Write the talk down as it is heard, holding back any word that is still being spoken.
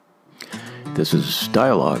This is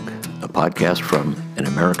Dialogue, a podcast from An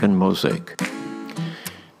American Mosaic.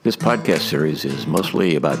 This podcast series is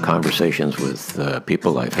mostly about conversations with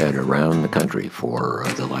people I've had around the country for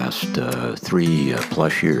the last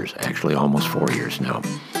 3+ years, actually almost 4 years now.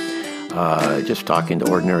 Just talking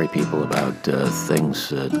to ordinary people about things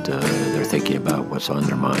that they're thinking about, what's on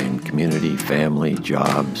their mind, community, family,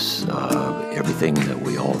 jobs, everything that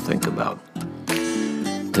we all think about.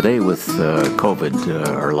 Today with COVID,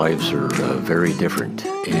 our lives are very different,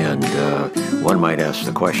 and one might ask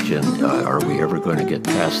the question, are we ever going to get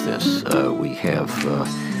past this? We have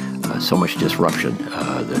so much disruption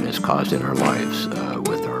that is caused in our lives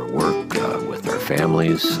with our work, with our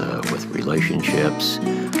families, with relationships.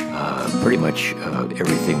 Pretty much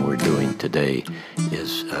everything we're doing today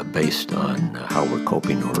is based on how we're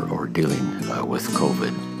coping or dealing with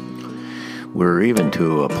COVID. We're even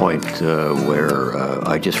to a point where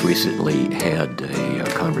I just recently had a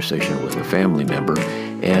conversation with a family member,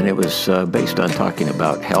 and it was based on talking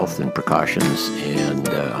about health and precautions, and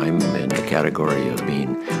I'm in the category of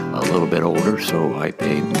being a little bit older, so I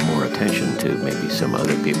pay more attention to maybe some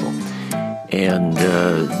other people. And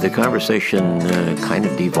the conversation kind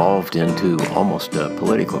of devolved into almost a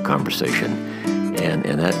political conversation,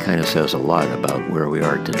 and that kind of says a lot about where we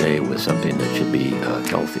are today with something that should be a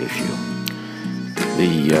health issue.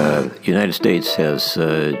 The United States has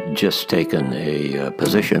just taken a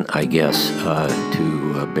position, I guess,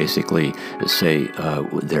 to basically say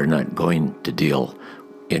they're not going to deal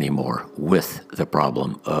anymore with the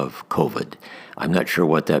problem of COVID. I'm not sure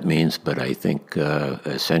what that means, but I think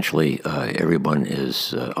essentially everyone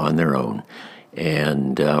is on their own.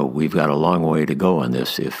 And we've got a long way to go on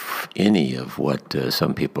this if any of what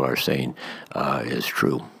some people are saying is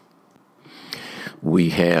true.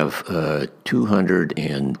 We have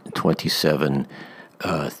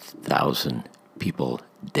 227,000 people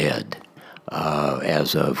dead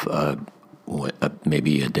as of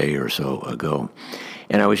maybe a day or so ago.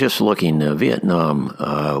 And I was just looking, Vietnam,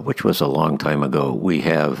 which was a long time ago, we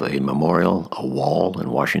have a memorial, a wall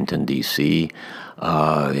in Washington, D.C.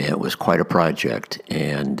 It was quite a project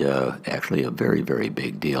and actually a very, very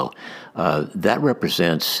big deal. That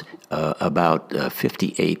represents about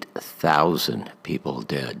 58,000 people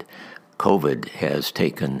dead. COVID has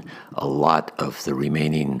taken a lot of the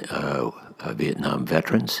remaining Vietnam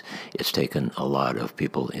veterans. It's taken a lot of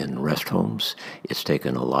people in rest homes. It's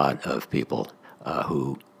taken a lot of people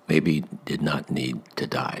who maybe did not need to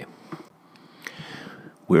die.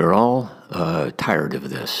 We're all tired of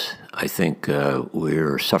this. I think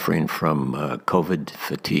we're suffering from COVID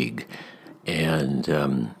fatigue,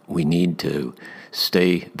 and we need to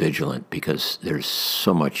stay vigilant because there's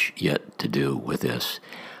so much yet to do with this.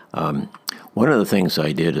 One of the things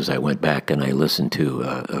I did is I went back and I listened to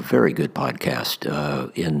a very good podcast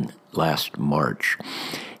in last March.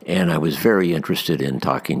 And I was very interested in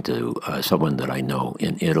talking to someone that I know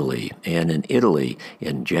in Italy. And in Italy,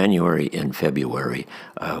 in January and February,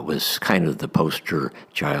 was kind of the poster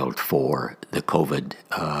child for the COVID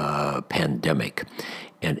pandemic.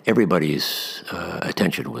 And everybody's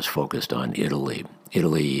attention was focused on Italy.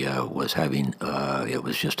 Italy was having, it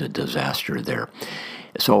was just a disaster there.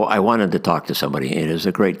 So I wanted to talk to somebody, and it was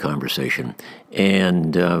a great conversation.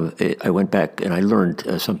 And I went back and I learned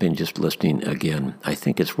something just listening again. I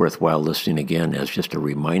think it's worthwhile listening again as just a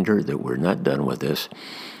reminder that we're not done with this.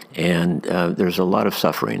 And there's a lot of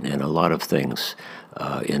suffering and a lot of things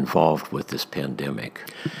involved with this pandemic.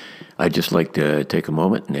 I'd just like to take a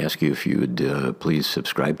moment and ask you if you would please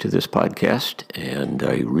subscribe to this podcast, and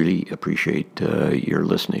I really appreciate your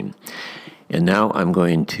listening. And now I'm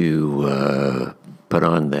going to put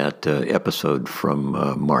on that episode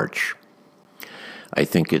from March. I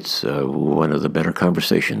think it's one of the better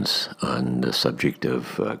conversations on the subject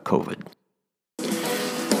of COVID.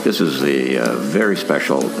 This is a very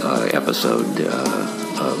special episode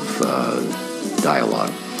of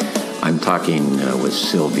Dialogue. I'm talking with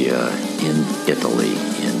Silvia in Italy,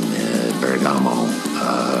 in Bergamo,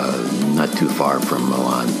 not too far from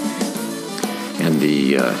Milan, and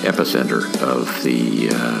the epicenter of the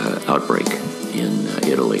outbreak in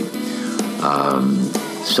Italy.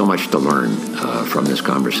 So much to learn from this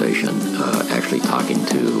conversation, actually talking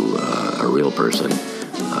to a real person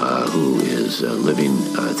who is living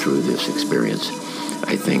through this experience.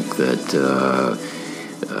 I think that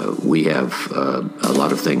we have a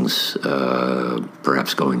lot of things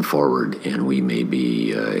perhaps going forward, and we may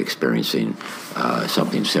be experiencing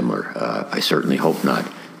something similar. I certainly hope not,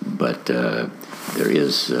 but there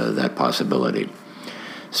is that possibility.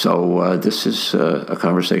 So this is a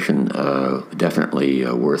conversation definitely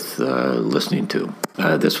worth listening to.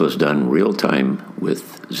 This was done real time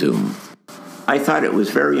with Zoom. I thought it was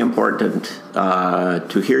very important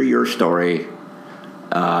to hear your story,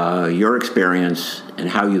 your experience, and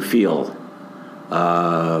how you feel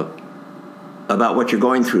about what you're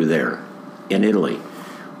going through there in Italy.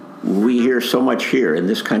 We hear so much here in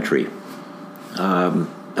this country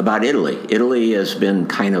about Italy. Italy has been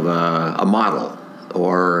kind of a model,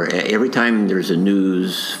 or every time there's a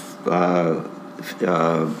news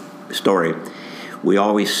story, we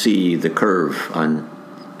always see the curve on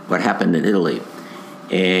what happened in Italy.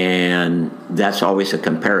 And that's always a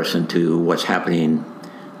comparison to what's happening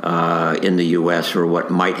in the U.S. or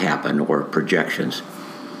what might happen, or projections.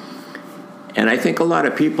 And I think a lot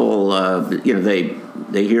of people, they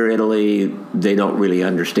hear Italy, they don't really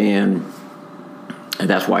understand. And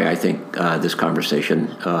that's why I think this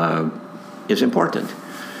conversation is important.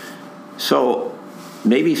 So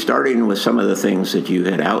maybe starting with some of the things that you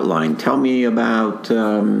had outlined, tell me about,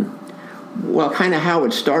 kind of how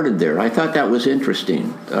it started there. I thought that was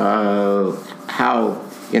interesting, how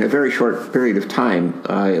in a very short period of time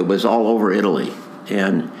it was all over Italy.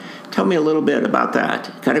 And tell me a little bit about that,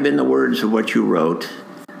 kind of in the words of what you wrote.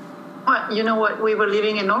 Well, you know what? We were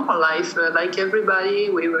living a normal life like everybody.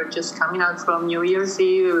 We were just coming out from New Year's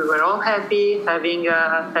Eve. We were all happy, having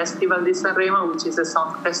a Festival di Sanremo, which is a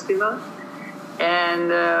song festival. And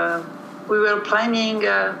we were planning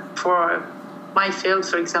for my field,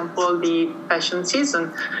 for example, the fashion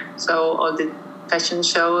season. So all the fashion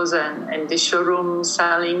shows and the showroom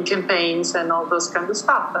selling campaigns and all those kind of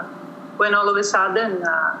stuff. When all of a sudden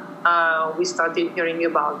we started hearing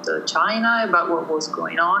about China, about what was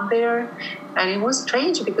going on there. And it was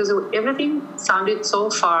strange because everything sounded so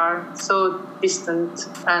far, so distant.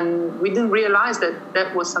 And we didn't realize that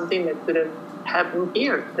that was something that could have happened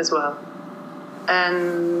here as well.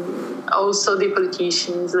 And also the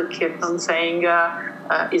politicians that kept on saying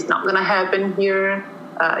it's not going to happen here.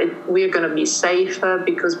 We're going to be safe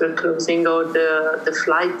because we're closing all the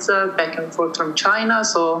flights back and forth from China.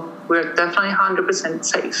 So we're definitely 100%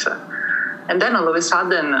 safe. And then all of a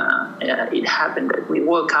sudden it happened that we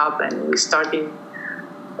woke up and we started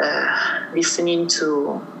listening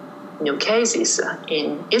to new cases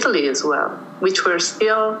in Italy as well, which were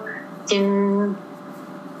still in,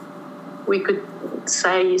 we could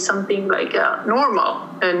say something like a normal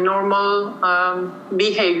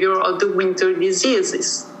behavior of the winter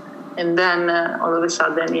diseases. And then all of a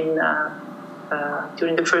sudden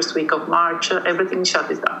during the first week of March, everything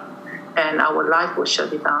shut it down. And our life was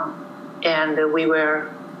shut down. And we were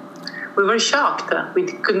shocked. We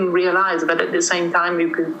couldn't realize, but at the same time,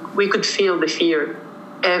 we could feel the fear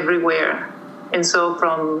everywhere. And so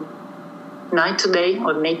from night to day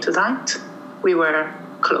or day to night, we were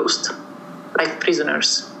closed, like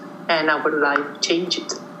prisoners, and our life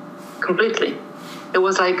changed completely. It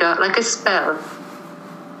was like a spell,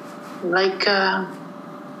 like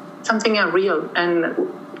something unreal. And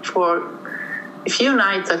for a few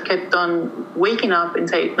nights, I kept on waking up and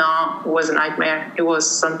saying, no, it was a nightmare. It was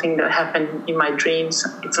something that happened in my dreams.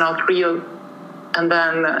 It's not real. And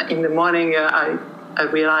then in the morning, I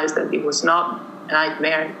realized that it was not a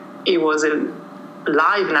nightmare. It was a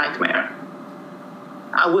live nightmare.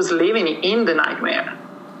 I was living in the nightmare.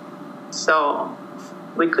 So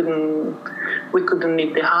we couldn't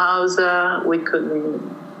leave the house. We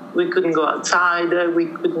couldn't go outside. We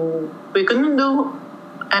couldn't do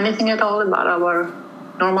anything at all about our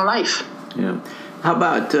normal life. Yeah. How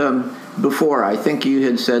about before? I think you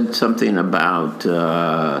had said something about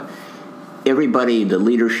everybody, the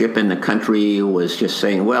leadership in the country was just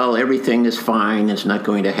saying, well, everything is fine. It's not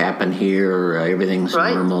going to happen here. Everything's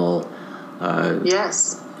right. Normal.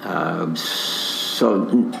 Yes. So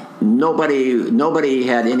nobody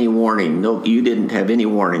had any warning. No, you didn't have any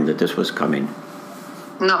warning that this was coming.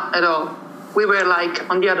 No, at all. We were like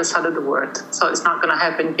on the other side of the world, so it's not going to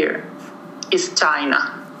happen here. It's China,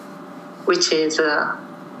 which is a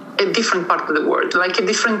different part of the world, like a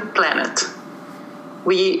different planet.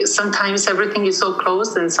 Sometimes everything is so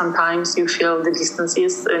close, and sometimes you feel the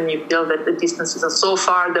distances, and you feel that the distances are so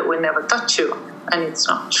far that we never touch you, and it's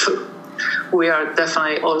not true. We are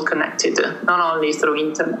definitely all connected, not only through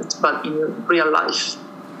internet, but in real life.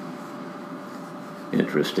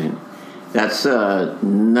 Interesting. That's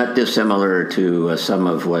not dissimilar to some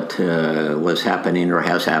of what was happening or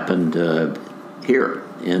has happened here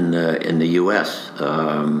in the U.S.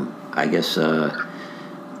 I guess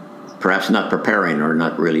perhaps not preparing or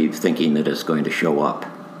not really thinking that it's going to show up.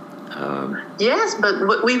 Yes,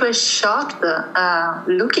 but we were shocked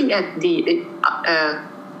looking at the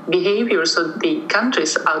behaviors of the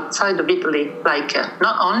countries outside of Italy, like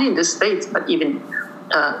not only in the States, but even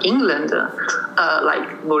England,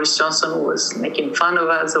 like Boris Johnson was making fun of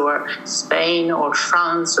us, or Spain, or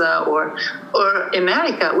France, or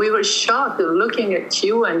America. We were shocked looking at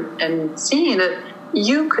you and seeing that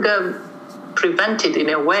you could have prevented in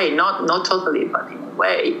a way, not totally, but in a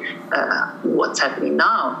way, what's happening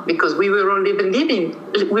now, because we were living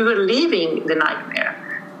the nightmare.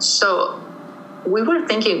 So we were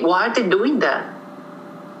thinking, why are they doing that?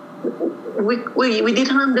 We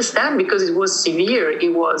didn't understand, because it was severe,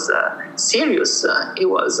 it was serious, it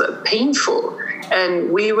was painful,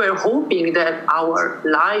 and we were hoping that our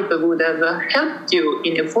life would have helped you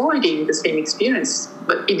in avoiding the same experience,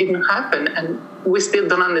 but it didn't happen, and we still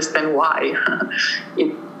don't understand why.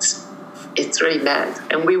 It's really bad,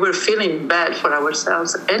 and we were feeling bad for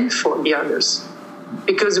ourselves and for the others,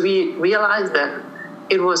 because we realized that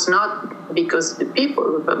it was not because of the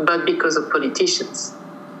people, but because of politicians.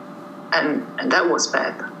 And that was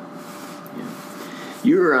bad. Yeah.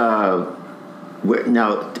 You're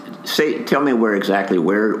now. Tell me where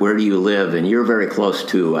do you live? And you're very close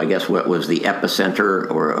to, I guess, what was the epicenter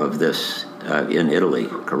of this in Italy,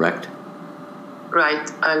 correct?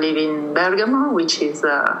 Right. I live in Bergamo, which is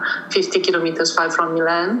 50 kilometers far from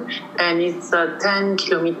Milan, and it's 10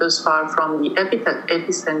 kilometers far from the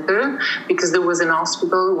epicenter, because there was an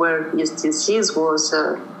hospital where this disease was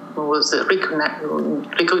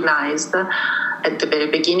recognized at the very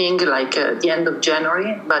beginning, like the end of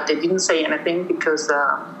January, but they didn't say anything because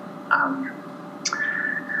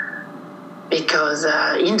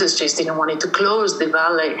industries didn't want it to close the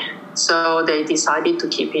valley, so they decided to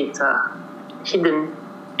keep it hidden,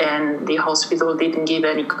 and the hospital didn't give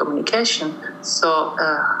any communication. So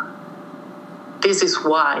this is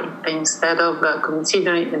why, instead of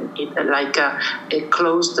considering it like a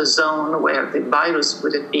closed zone where the virus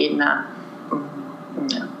would have been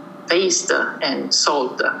faced and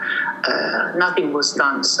solved, nothing was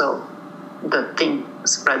done. So the thing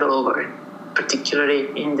spread all over, particularly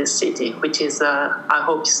in this city, which is, I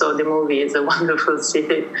hope you saw the movie, it's a wonderful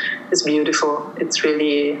city. It's beautiful. It's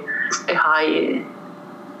really a high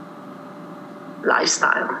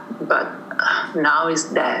lifestyle, but now it's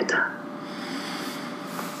dead.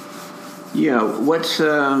 Yeah,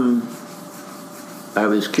 I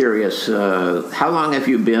was curious, how long have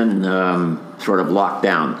you been sort of locked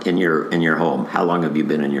down in your home? How long have you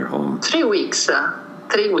been in your home? 3 weeks.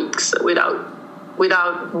 3 weeks without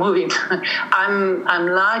moving. I'm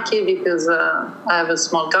lucky because I have a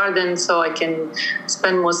small garden, so I can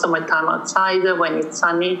spend most of my time outside when it's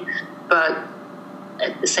sunny. But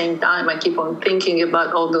at the same time, I keep on thinking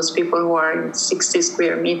about all those people who are in 60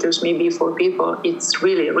 square meters, maybe 4 people. It's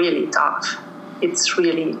really, really tough. It's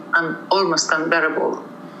really almost unbearable.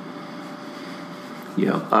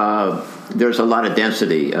 Yeah. There's a lot of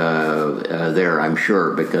density there, I'm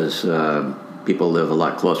sure, because people live a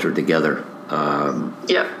lot closer together.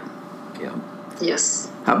 Yeah. Yeah. Yes.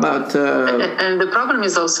 How about... And the problem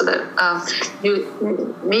is also that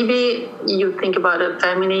maybe you think about a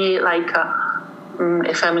family like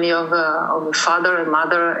a family of a father, a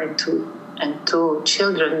mother, and two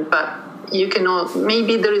children, but you can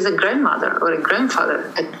maybe there is a grandmother or a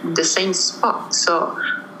grandfather at the same spot. So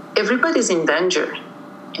everybody's in danger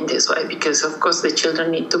in this way, because of course the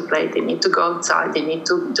children need to play, they need to go outside, they need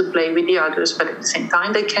to play with the others, but at the same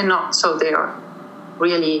time they cannot. So they are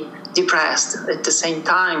really depressed. At the same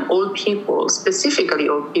time, old people, specifically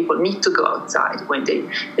old people, need to go outside when they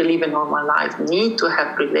live a normal life, need to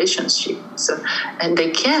have relationships, and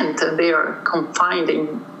they can't. They are confined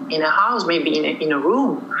in a house, maybe in a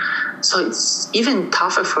room. So it's even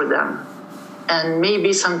tougher for them. And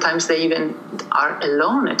maybe sometimes they even are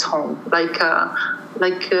alone at home, like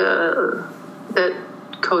that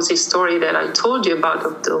cozy story that I told you about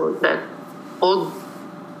of that old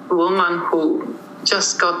woman who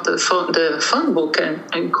just got the phone book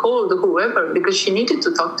and called whoever because she needed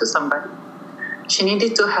to talk to somebody. She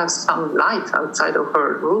needed to have some light outside of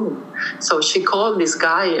her room. So she called this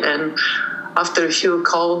guy, and after a few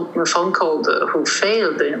phone calls who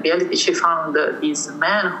failed, in reality she found this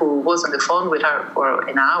man who was on the phone with her for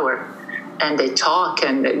an hour. And they talk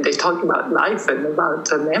about life and about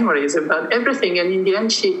memories, about everything. And in the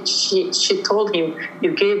end, she told him,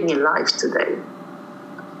 "You gave me life today."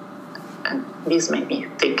 And this made me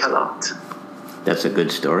think a lot. That's a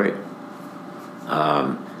good story.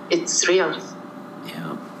 It's real.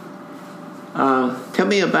 Yeah. Tell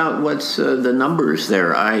me about what's the numbers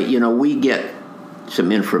there. We get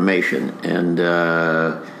some information, and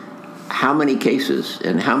how many cases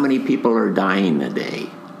and how many people are dying a day?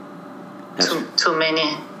 Too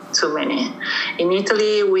many. In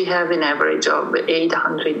Italy, we have an average of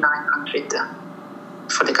 800, 900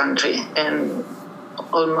 for the country, and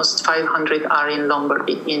almost 500 are in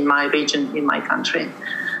Lombardy, in my region, in my country.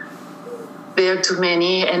 There are too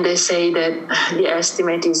many, and they say that the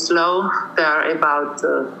estimate is low. They are about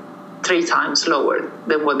 3 times lower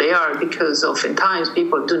than what they are, because oftentimes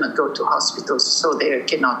people do not go to hospitals, so they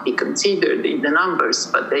cannot be considered in the numbers,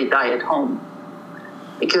 but they die at home.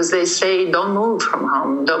 Because they say, don't move from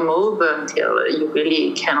home, don't move until you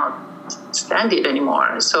really cannot stand it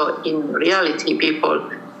anymore. So in reality,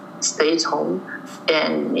 people stay at home,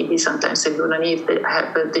 and maybe sometimes they don't even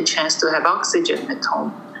have the chance to have oxygen at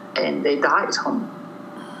home, and they die at home.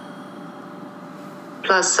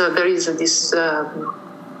 Plus, there is this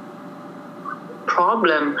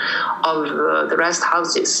problem of the rest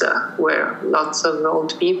houses where lots of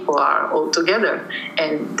old people are all together,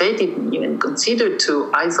 and they didn't even consider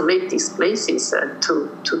to isolate these places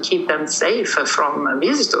to keep them safe from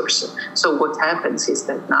visitors. So what happens is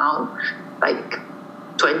that now, like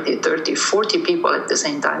 20, 30, 40 people at the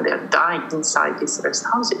same time, they're dying inside these rest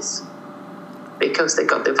houses because they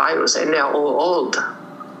got the virus, and they're all old.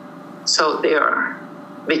 So they are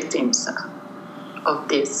victims of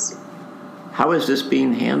this. How is this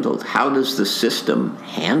being handled? How does the system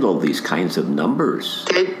handle these kinds of numbers?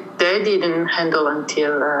 They didn't handle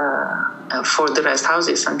until, for the rest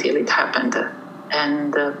houses, until it happened.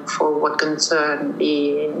 And for what concerns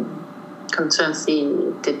the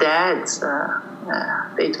dads,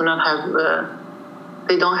 they do not have,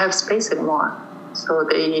 they don't have space anymore. So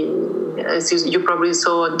they, as you probably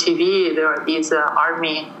saw on TV, there are these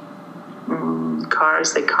army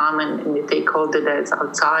cars. They come and they take all the deads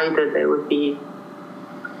outside, and they would be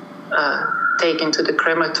taken to the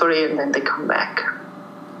crematory, and then they come back.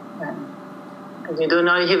 And you do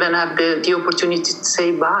not even have the opportunity to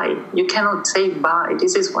say bye. You cannot say bye.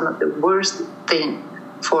 This is one of the worst things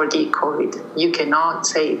for the COVID. You cannot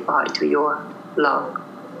say bye to your loved.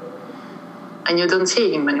 And you don't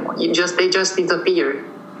see him anymore. They just disappear.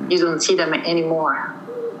 You don't see them anymore.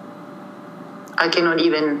 I cannot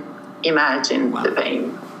even imagine the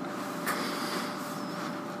pain.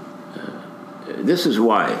 This is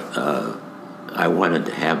why I wanted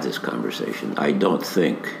to have this conversation. I don't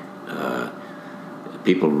think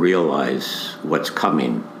people realize what's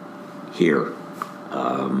coming here.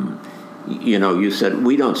 You said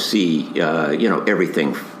we don't see,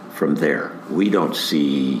 everything from there. We don't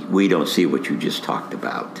see what you just talked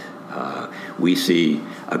about. We see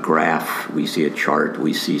a graph, we see a chart,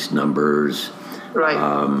 we see numbers. Right.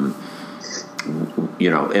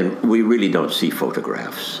 And we really don't see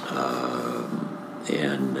photographs.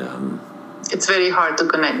 It's very hard to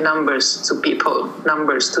connect numbers to people,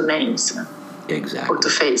 numbers to names. Exactly. Or to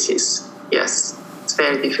faces. Yes, it's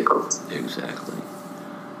very difficult. Exactly.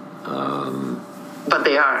 But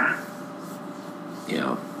they are.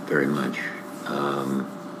 Yeah, very much.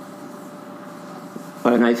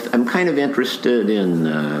 And I'm kind of interested in,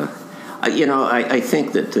 I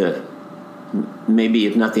think that maybe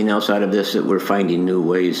if nothing else out of this, that we're finding new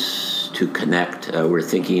ways to connect. We're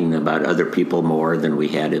thinking about other people more than we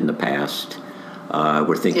had in the past.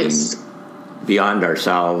 We're thinking beyond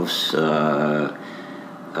ourselves.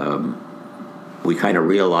 We kind of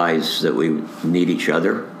realize that we need each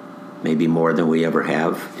other, maybe more than we ever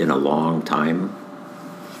have in a long time.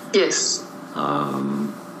 Yes.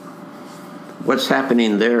 What's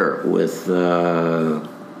happening there with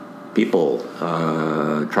people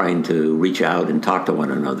trying to reach out and talk to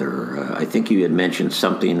one another? I think you had mentioned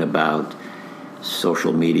something about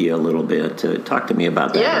social media a little bit. Talk to me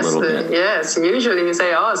about that a little bit. Yes, usually you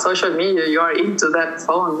say, social media, you are into that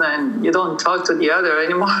phone and you don't talk to the other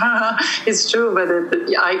anymore. It's true, but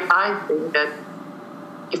I think that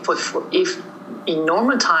if in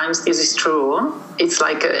normal times this is true, it's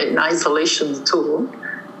like an isolation tool.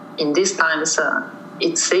 In these times,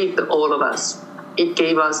 it saved all of us. It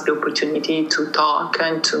gave us the opportunity to talk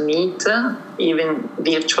and to meet, even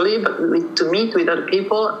virtually, but to meet with other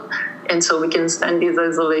people. And so we can stand this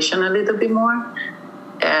isolation a little bit more.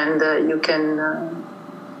 And you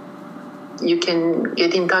can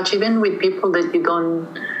get in touch even with people that you don't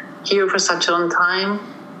hear for such a long time.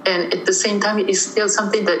 And at the same time, it is still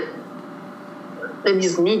something that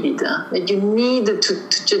is needed. That you need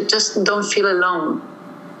to just don't feel alone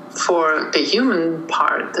for the human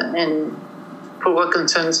part. And for what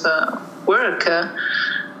concerns work,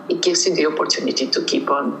 it gives you the opportunity to keep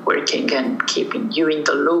on working and keeping you in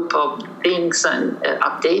the loop of things and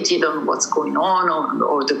updated on what's going on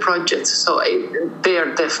or the projects. So they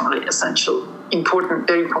are definitely essential, important,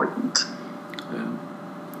 very important.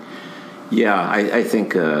 Yeah, I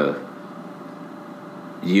think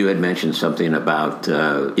you had mentioned something about,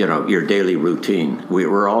 your daily routine.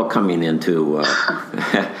 We're all coming into,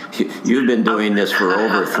 you've been doing this for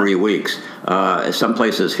over 3 weeks. Some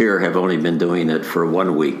places here have only been doing it for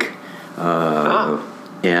 1 week.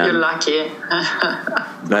 You're lucky.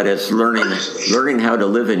 But it's learning how to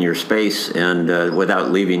live in your space and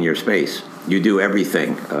without leaving your space. You do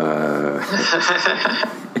everything.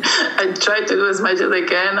 I try to do as much as I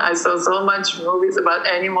can. I saw so much movies about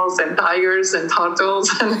animals and tigers and turtles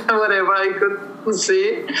and whatever I could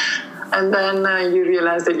see. And then you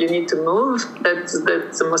realize that you need to move. That's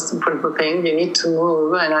the most important thing. You need to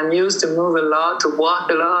move. And I'm used to move a lot, to walk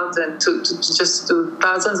a lot, and to just do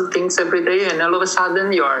thousands of things every day. And all of a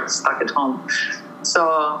sudden, you are stuck at home.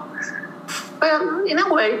 So, well, in a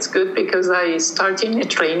way, it's good because I started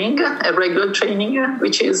a regular training,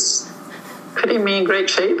 which is putting me in great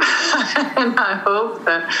shape. And I hope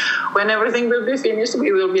that when everything will be finished,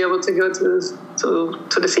 we will be able to go to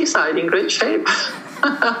the seaside in great shape.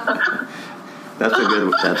 That's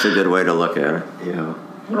a good way to look at it. Yeah.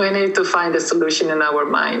 We need to find a solution in our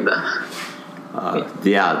mind.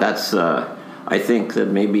 That's. I think that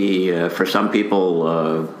maybe for some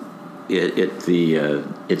people,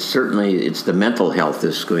 it's certainly the mental health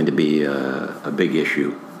is going to be a big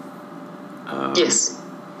issue. Yes,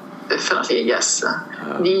 definitely yes.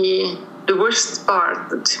 The worst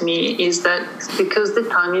part to me is that because the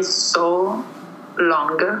time is so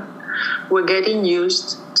long, we're getting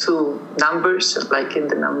used to numbers, like in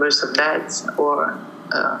the numbers of deaths or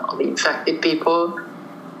of infected people,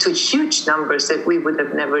 to huge numbers that we would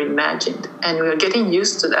have never imagined. And we are getting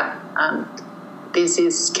used to that. And this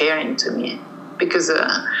is scaring to me because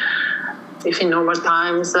if in normal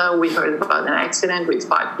times we heard about an accident with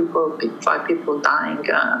five people dying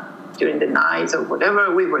during the night or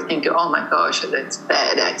whatever, we were thinking, oh my gosh, that's a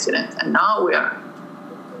bad accident. And now we are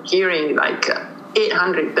hearing like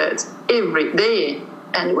 800 deaths every day,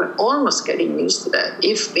 and we're almost getting used to that.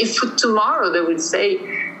 If tomorrow they would say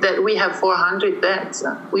that we have 400 deaths,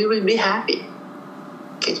 we will be happy.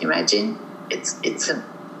 Can you imagine? It's a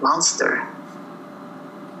monster.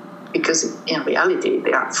 Because in reality,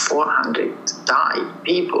 there are 400 died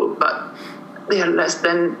people, but they are less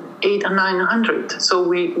than 800 or 900. So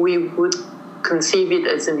we would conceive it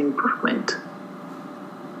as an improvement.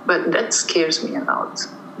 But that scares me a lot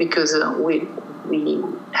because we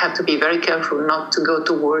have to be very careful not to go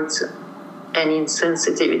towards an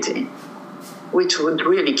insensitivity, which would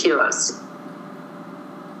really kill us.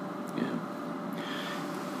 Yeah.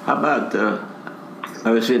 How about,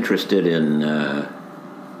 I was interested in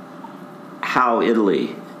how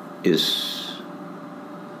Italy is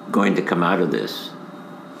going to come out of this.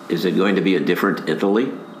 Is it going to be a different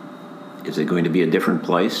Italy? Is it going to be a different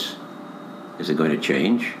place? Is it going to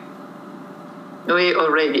change? We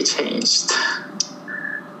already changed.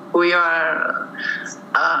 We are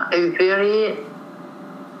a very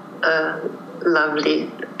lovely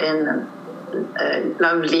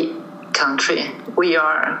country. We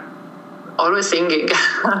are always singing.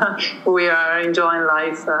 We are enjoying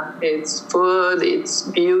life. It's food, it's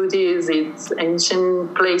beauties, it's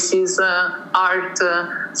ancient places, art,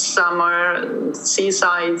 summer,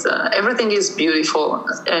 seasides. Everything is beautiful,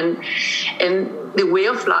 and the way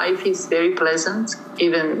of life is very pleasant,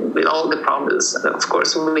 even with all the problems, of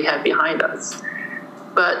course, we have behind us.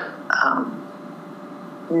 But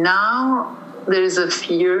now there is a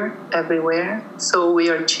fear everywhere, so we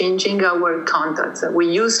are changing our contacts. We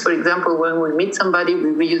used, for example, when we meet somebody,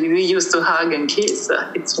 we used to hug and kiss.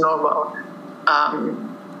 It's normal.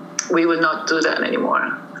 We will not do that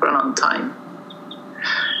anymore for a long time.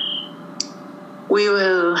 We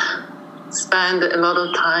will spend a lot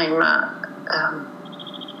of time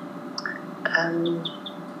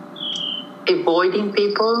avoiding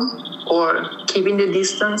people or keeping the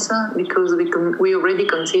distance because we already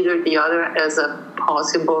consider the other as a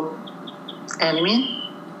possible enemy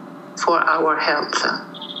for our health.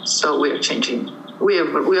 So we are changing. We are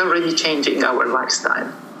already changing our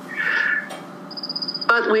lifestyle.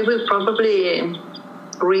 But we will probably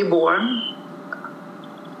reborn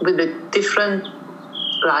with a different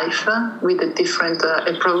life, with a different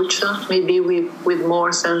approach, maybe with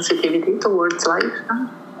more sensitivity towards life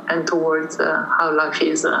and towards how life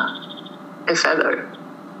is a feather.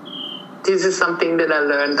 This is something that I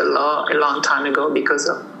learned a long time ago because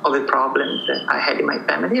of a problem that I had in my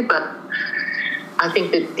family, but I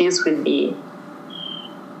think that this will be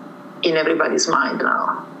in everybody's mind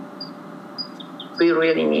now. We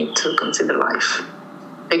really need to consider life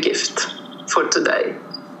a gift for today.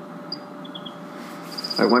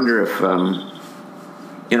 I wonder if,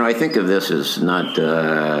 I think of this as not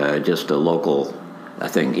just a local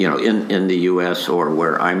thing. In the U.S. or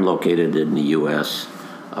where I'm located in the U.S.,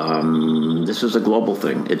 this is a global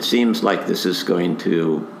thing. It seems like this is going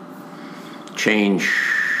to change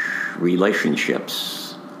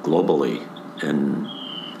relationships globally and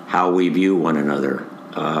how we view one another.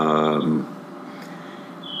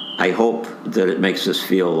 I hope that it makes us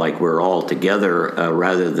feel like we're all together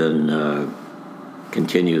rather than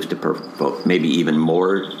continues to provoke maybe even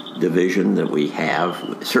more division than we have.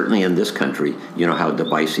 Certainly in this country, how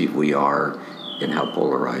divisive we are and how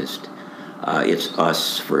polarized. It's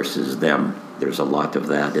us versus them. There's a lot of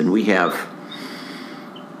that. And we have,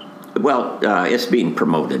 it's being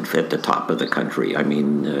promoted at the top of the country. I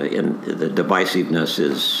mean, the divisiveness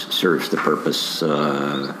serves the purpose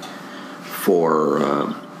for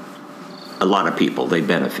a lot of people. They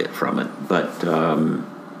benefit from it. But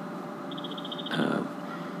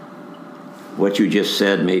what you just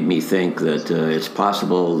said made me think that it's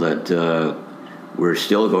possible that we're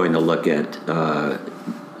still going to look at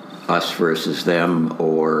us versus them,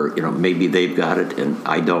 or maybe they've got it and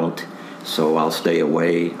I don't, so I'll stay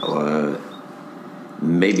away.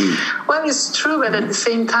 Maybe. Well, it's true, but at the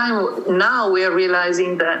same time, now we are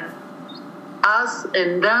realizing that us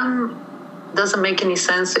and them doesn't make any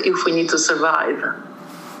sense if we need to survive.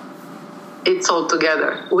 It's all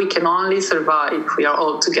together. We can only survive if we are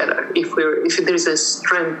all together. If there is a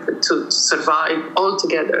strength to survive all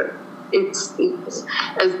together. It's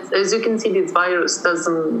as you can see, this virus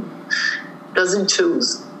doesn't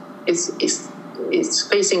choose. It's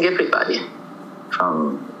facing everybody,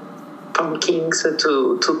 from kings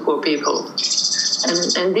to poor people,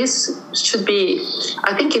 and this should be.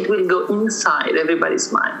 I think it will go inside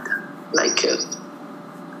everybody's mind. Like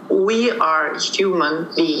we are human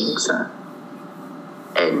beings,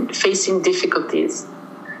 and facing difficulties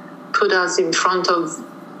put us in front of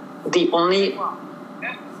the only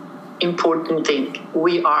important thing.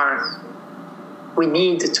 We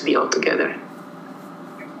need to be all together.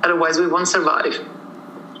 Otherwise, we won't survive.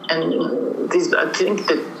 And I think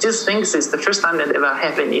that these things is the first time that ever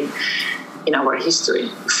happened in our history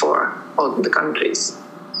for all the countries.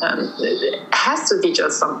 It has to teach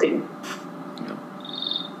us something.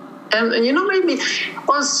 And maybe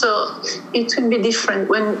also it will be different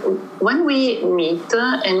when we meet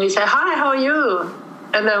and we say, "Hi, how are you?"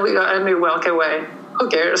 And then we go and we walk away. Who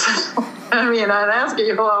cares? I mean, I'd ask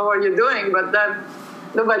you, how are you doing? But then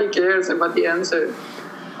nobody cares about the answer.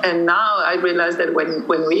 And now I realize that when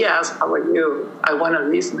we ask, how are you? I want to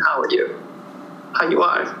listen, how are you? How you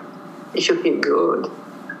are. If you feel good.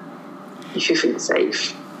 If you feel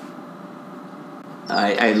safe.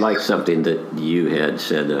 I like something that you had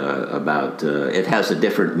said about it has a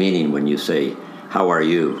different meaning when you say, how are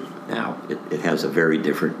you now? It has a very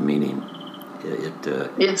different meaning.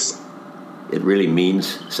 Yes. It really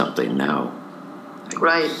means something now.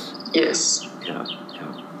 Right. Yes. Yeah.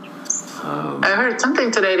 I heard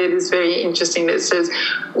something today that is very interesting that says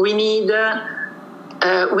we need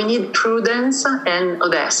prudence and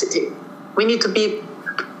audacity. We need to be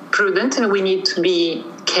prudent and we need to be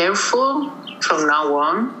careful from now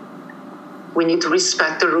on. We need to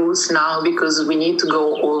respect the rules now because we need to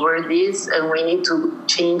go over this and we need to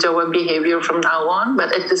change our behavior from now on.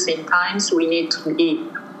 But at the same time, we need to be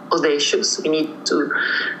audacious. We need to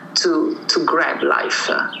grab life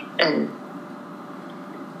and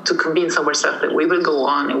to convince ourselves that we will go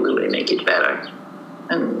on and we will make it better.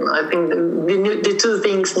 And I think the two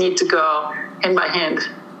things need to go hand by hand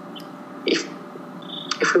if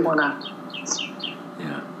we want to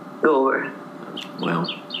go over. Well,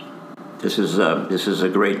 this is a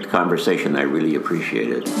great conversation. I really appreciate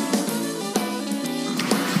it.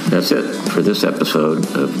 That's it for this episode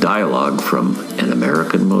of Dialogue from An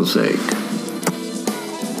American Mosaic.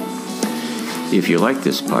 If you like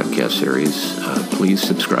this podcast series, please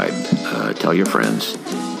subscribe, tell your friends,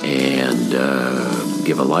 and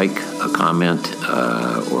give a like, a comment,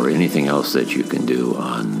 or anything else that you can do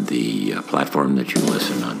on the platform that you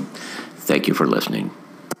listen on. Thank you for listening.